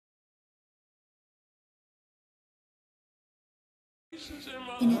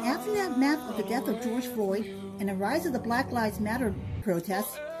In the aftermath of the death of George Floyd and the rise of the Black Lives Matter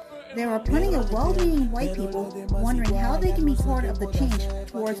protests, there are plenty of well-meaning white people wondering how they can be part of the change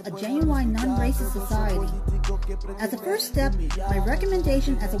towards a genuine non-racist society. As a first step, my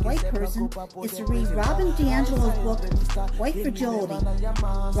recommendation as a white person is to read Robin DiAngelo's book, White Fragility.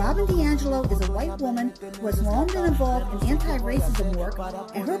 Robin DiAngelo is a white woman who has long been involved in anti-racism work,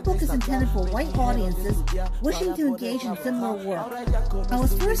 and her book is intended for white audiences wishing to engage in similar work. I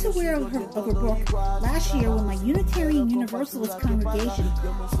was first aware of her book last year when my Unitarian Universalist congregation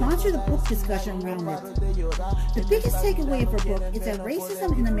sponsored a book discussion around it. The biggest takeaway of her book is that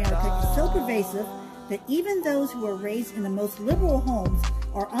racism in America is so pervasive that even those who are raised in the most liberal homes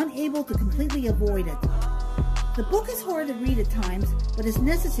are unable to completely avoid it. The book is hard to read at times, but is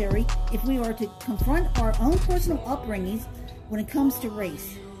necessary if we are to confront our own personal upbringings when it comes to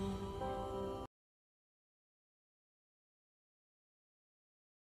race.